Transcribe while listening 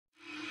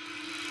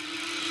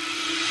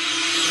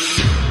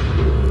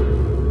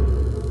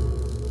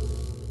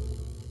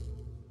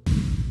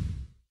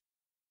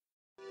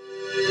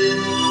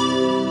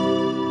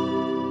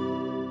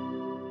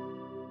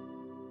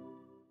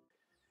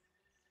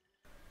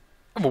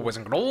Boys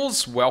and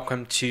girls,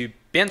 welcome to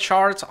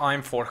BenchART.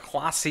 I'm for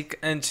Classic,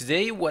 and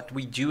today what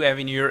we do have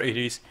in here it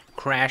is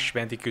Crash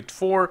Bandicoot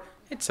 4.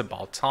 It's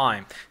about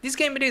time. This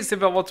game it is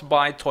developed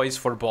by Toys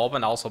for Bob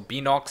and also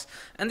Binox,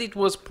 and it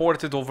was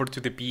ported over to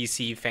the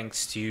PC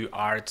thanks to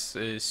Art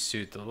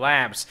Suit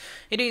Labs.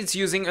 It is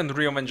using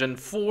Unreal Engine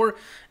 4,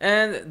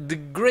 and the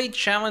great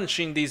challenge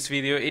in this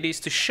video it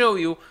is to show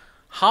you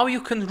how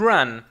you can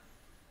run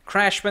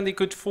Crash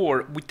Bandicoot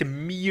 4 with the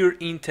mere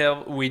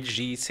Intel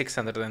UHD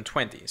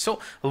 620. So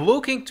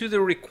looking to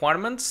the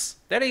requirements,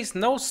 there is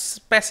no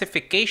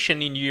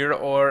specification in here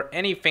or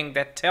anything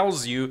that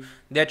tells you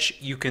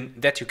that you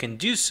can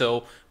do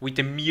so with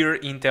the mere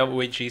Intel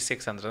UHD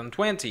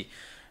 620.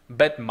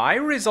 But my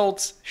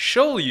results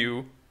show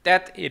you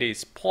that it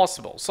is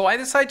possible. So I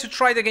decided to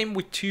try the game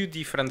with two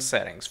different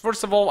settings.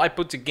 First of all, I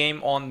put the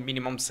game on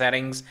minimum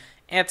settings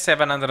at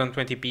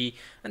 720p,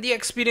 and the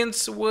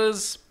experience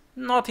was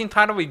not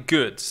entirely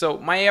good. So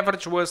my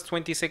average was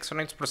 26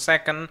 frames per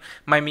second,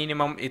 my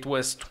minimum it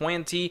was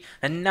 20,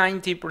 and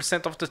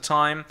 90% of the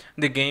time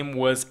the game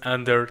was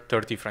under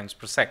 30 frames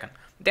per second.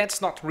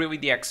 That's not really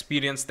the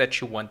experience that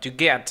you want to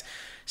get.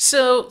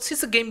 So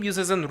since the game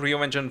uses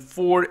Unreal Engine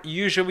 4,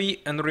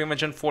 usually Unreal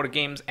Engine 4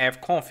 games have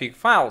config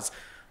files,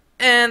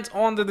 and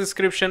on the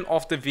description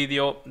of the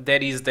video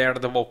that is there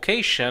the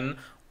location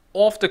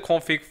of the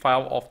config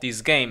file of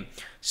this game.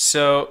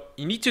 So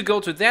you need to go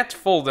to that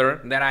folder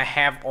that I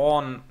have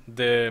on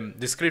the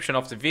description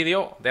of the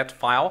video, that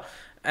file,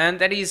 and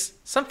that is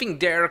something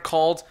there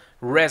called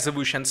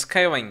resolution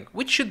scaling,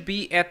 which should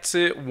be at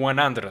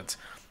 100.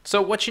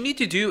 So what you need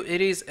to do it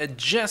is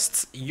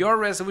adjust your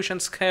resolution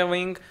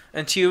scaling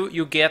until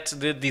you get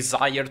the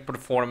desired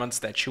performance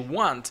that you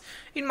want.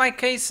 In my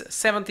case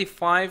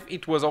 75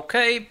 it was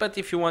okay, but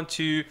if you want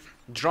to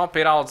drop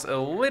it out a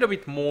little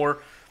bit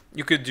more,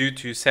 you could do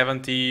to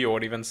 70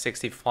 or even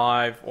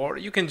 65, or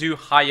you can do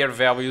higher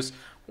values,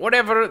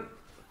 whatever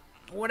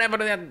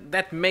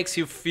that makes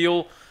you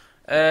feel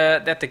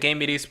that the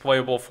game it is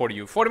playable for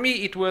you. For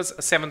me it was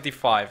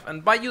 75,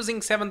 and by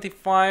using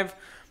 75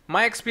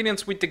 my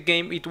experience with the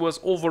game it was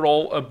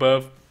overall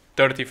above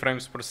 30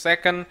 frames per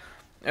second.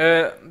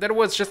 There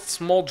was just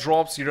small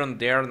drops here and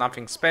there,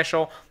 nothing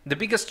special. The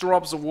biggest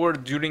drops were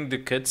during the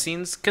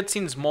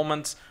cutscenes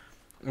moments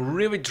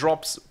really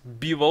drops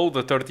below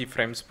the 30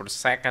 frames per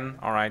second,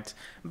 alright,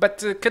 but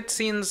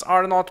cutscenes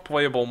are not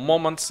playable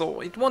moments,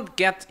 so it won't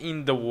get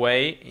in the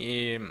way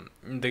in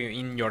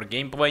your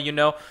gameplay, you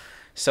know,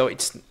 so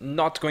it's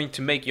not going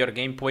to make your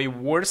gameplay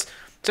worse.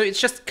 So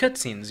it's just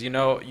cutscenes, you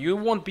know, you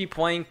won't be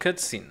playing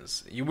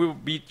cutscenes, you will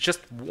be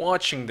just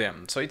watching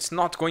them, so it's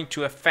not going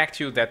to affect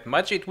you that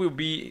much. It will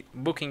be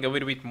looking a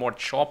little bit more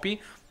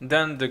choppy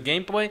than the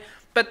gameplay,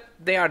 but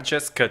they are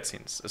just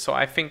cutscenes, so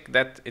I think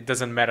that it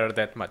doesn't matter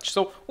that much.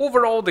 So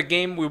overall the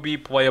game will be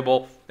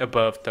playable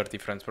above 30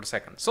 frames per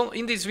second. So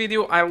in this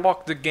video I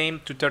locked the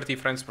game to 30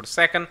 frames per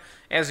second.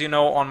 As you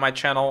know, on my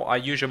channel I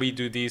usually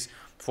do this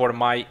for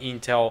my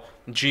Intel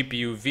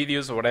GPU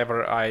videos,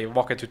 whatever I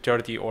lock it to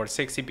 30 or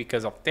 60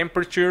 because of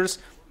temperatures,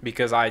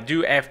 because I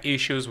do have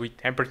issues with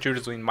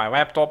temperatures in my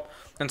laptop,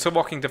 and so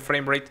locking the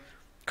frame rate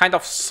kind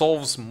of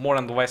solves more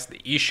and less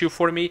the issue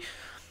for me.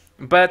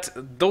 But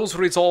those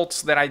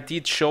results that I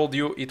did show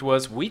you, it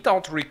was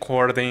without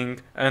recording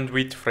and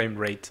with frame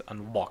rate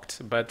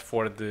unlocked. But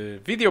for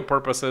the video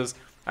purposes,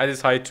 I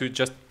decided to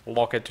just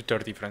lock it to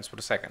 30 frames per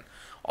second.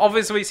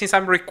 Obviously, since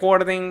I'm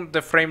recording,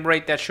 the frame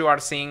rate that you are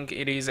seeing,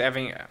 it is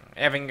having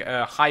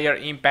a higher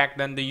impact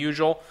than the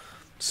usual.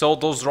 So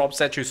those drops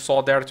that you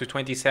saw there to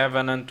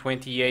 27 and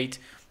 28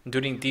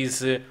 during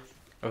this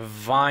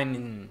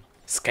vine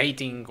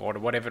skating or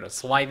whatever,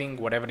 sliding,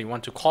 whatever you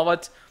want to call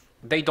it,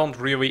 they don't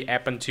really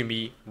happen to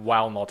me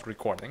while not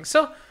recording.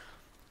 So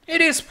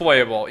it is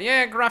playable.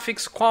 Yeah,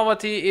 graphics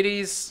quality, it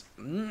is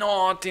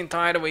not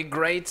entirely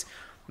great,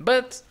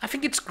 but I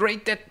think it's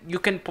great that you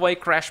can play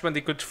Crash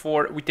Bandicoot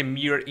 4 with a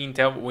mere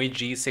Intel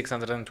UHD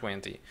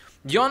 620.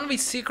 The only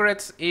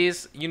secret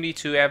is you need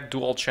to have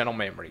dual channel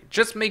memory.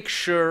 Just make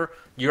sure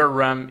your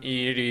RAM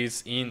it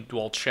is in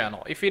dual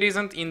channel. If it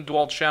isn't in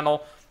dual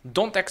channel,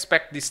 don't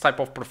expect this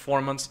type of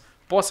performance.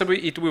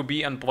 Possibly it will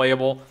be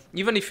unplayable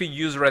even if you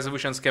use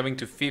resolution scaling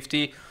to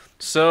 50.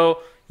 So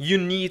you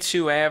need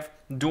to have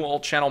dual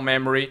channel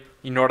memory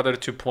in order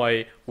to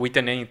play with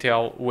an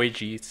Intel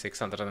UHD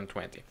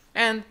 620.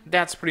 And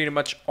that's pretty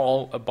much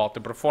all about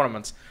the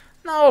performance.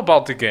 Now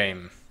about the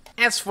game.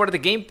 As for the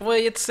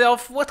gameplay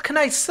itself, what can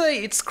I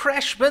say? It's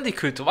Crash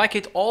Bandicoot like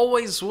it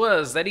always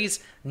was. There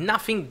is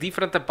nothing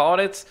different about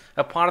it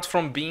apart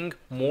from being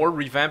more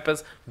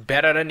revamped,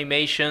 better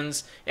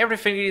animations.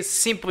 Everything is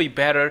simply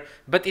better,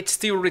 but it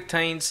still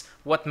retains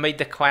what made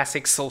the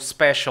classic so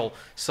special.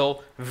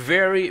 So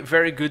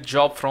very good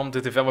job from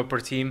the developer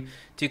team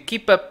to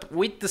keep up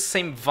with the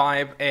same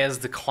vibe as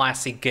the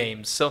classic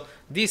games. So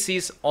this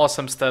is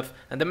awesome stuff,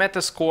 and the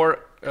Metascore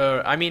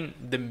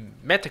the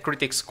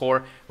Metacritic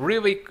score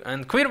really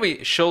and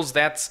clearly shows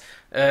that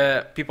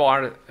people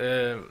are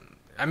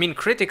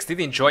critics did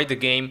enjoy the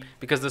game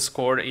because the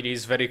score it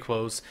is very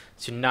close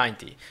to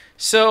 90.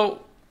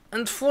 So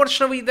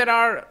unfortunately, there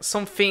are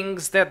some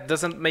things that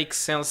doesn't make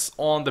sense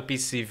on the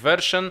PC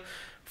version.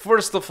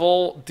 First of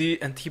all,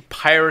 the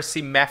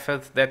anti-piracy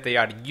method that they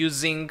are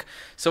using.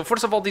 So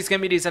first of all, this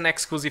game, it is an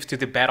exclusive to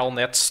the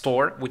Battle.net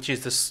store, which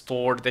is the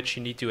store that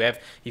you need to have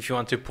if you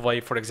want to play,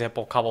 for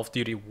example, Call of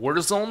Duty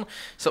Warzone.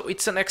 So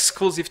it's an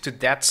exclusive to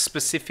that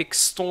specific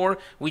store,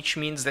 which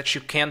means that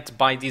you can't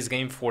buy this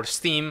game for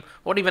Steam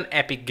or even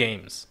Epic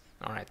Games.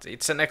 Alright,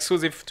 it's an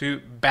exclusive to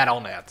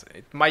Battle.net.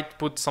 It might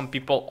put some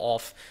people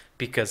off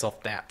because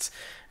of that.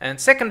 And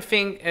second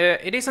thing,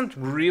 it isn't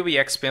really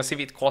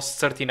expensive. It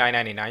costs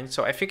 $39.99,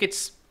 so I think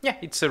it's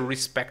a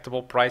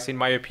respectable price in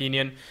my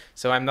opinion.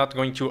 So I'm not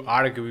going to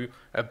argue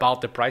about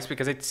the price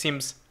because it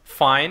seems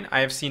fine. I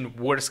have seen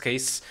worse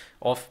case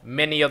of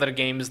many other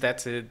games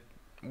that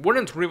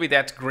weren't really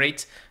that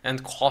great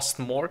and cost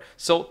more.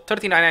 So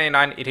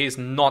 $39.99, it is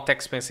not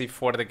expensive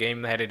for the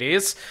game that it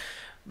is.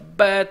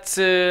 But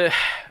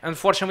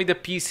unfortunately, the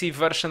PC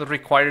version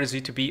requires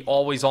you to be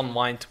always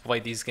online to play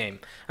this game.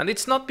 And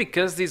it's not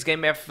because this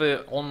game have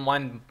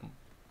online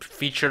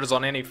features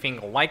on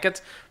anything like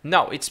it.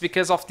 No, it's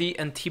because of the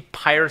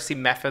anti-piracy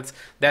methods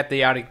that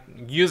they are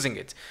using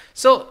it.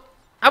 So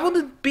I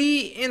wouldn't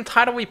be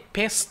entirely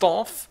pissed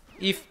off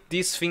if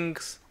these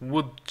things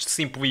would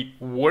simply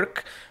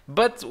work.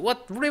 But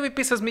what really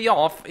pisses me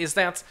off is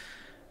that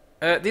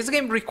this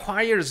game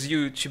requires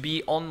you to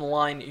be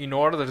online in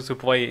order to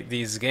play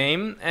this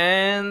game,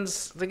 and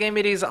the game,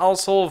 it is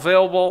also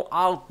available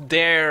out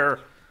there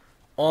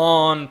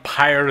on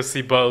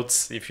piracy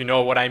boats, if you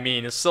know what I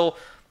mean. So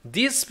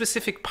these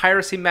specific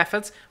piracy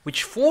methods,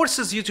 which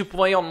forces you to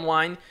play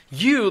online,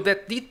 you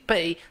that did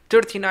pay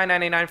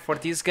 $39.99 for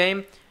this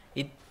game,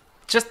 it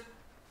just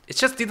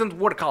didn't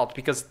work out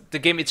because the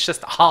game, it's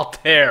just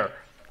out there,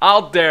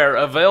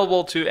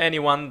 available to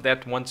anyone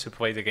that wants to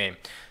play the game.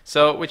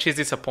 So, which is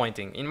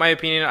disappointing. In my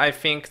opinion, I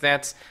think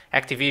that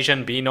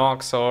Activision,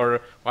 Binox,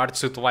 or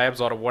Artsuit Labs,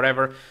 or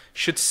whatever,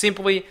 should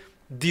simply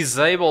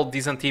disable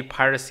this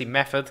anti-piracy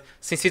method,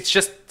 since it's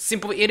just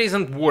simply, it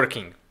isn't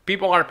working.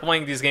 People are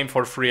playing this game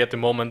for free at the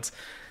moment,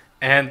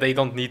 and they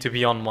don't need to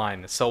be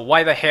online. So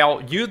why the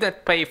hell you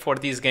that pay for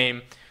this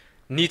game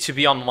need to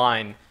be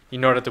online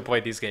in order to play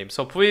this game?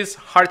 So please,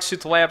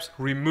 Artsuit Labs,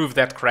 remove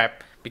that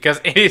crap,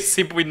 because it is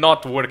simply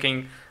not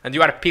working, and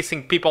you are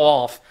pissing people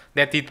off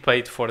that did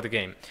pay for the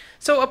game.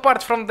 So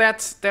apart from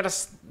that,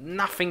 there's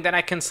nothing that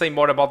I can say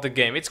more about the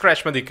game. It's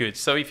Crash Bandicoot,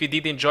 so if you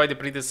did enjoy the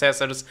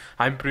predecessors,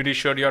 I'm pretty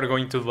sure you're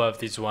going to love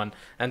this one,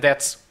 and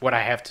that's what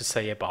I have to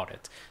say about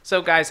it.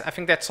 So guys, I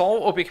think that's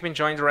all. Hope you keep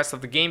enjoying the rest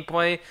of the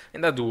gameplay,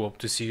 and I do hope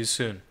to see you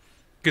soon.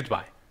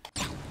 Goodbye.